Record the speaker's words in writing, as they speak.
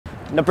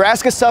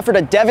Nebraska suffered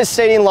a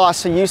devastating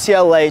loss to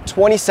UCLA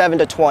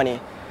 27-20.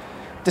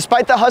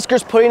 Despite the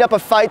Huskers putting up a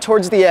fight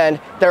towards the end,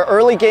 their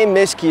early game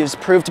miscues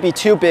proved to be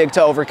too big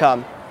to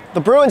overcome. The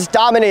Bruins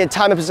dominated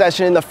time of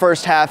possession in the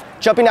first half,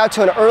 jumping out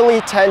to an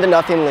early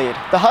 10-0 lead.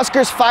 The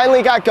Huskers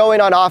finally got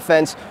going on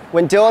offense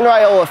when Dylan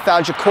Raiola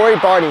found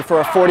Ja'Cory Barney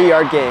for a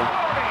 40-yard gain.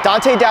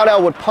 Dante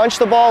Downell would punch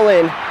the ball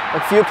in a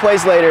few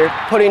plays later,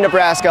 putting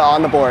Nebraska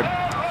on the board.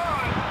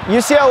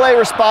 UCLA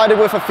responded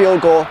with a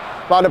field goal,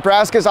 while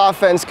Nebraska's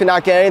offense could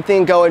not get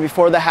anything going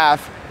before the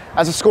half,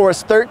 as the score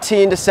was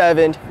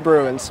 13-7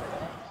 Bruins.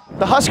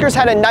 The Huskers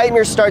had a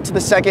nightmare start to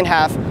the second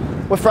half,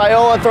 with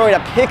Raiola throwing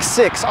a pick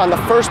six on the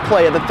first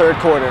play of the third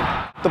quarter.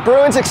 The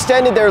Bruins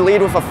extended their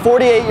lead with a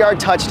 48-yard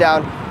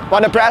touchdown,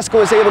 while Nebraska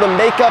was able to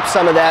make up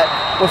some of that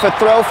with a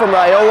throw from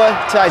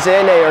Raiola to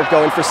Isaiah Nayer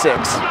going for 6.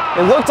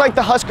 It looked like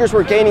the Huskers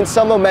were gaining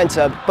some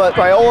momentum, but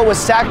Raiola was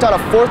sacked on a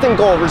 4th and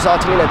goal,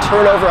 resulting in a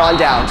turnover on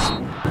downs.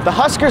 The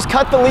Huskers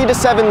cut the lead to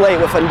 7 late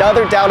with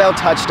another Downell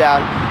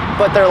touchdown,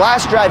 but their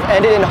last drive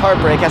ended in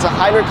heartbreak as a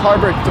Heinrich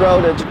Haarberg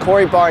throw to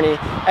Ja'Cory Barney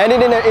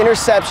ended in an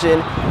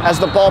interception as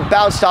the ball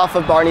bounced off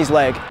of Barney's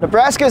leg.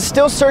 Nebraska is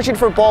still searching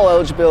for bowl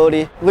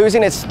eligibility,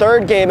 losing its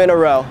 3rd game in a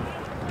row.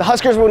 The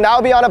Huskers will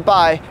now be on a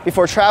bye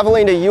before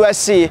traveling to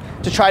USC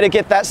to try to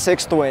get that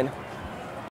 6th win.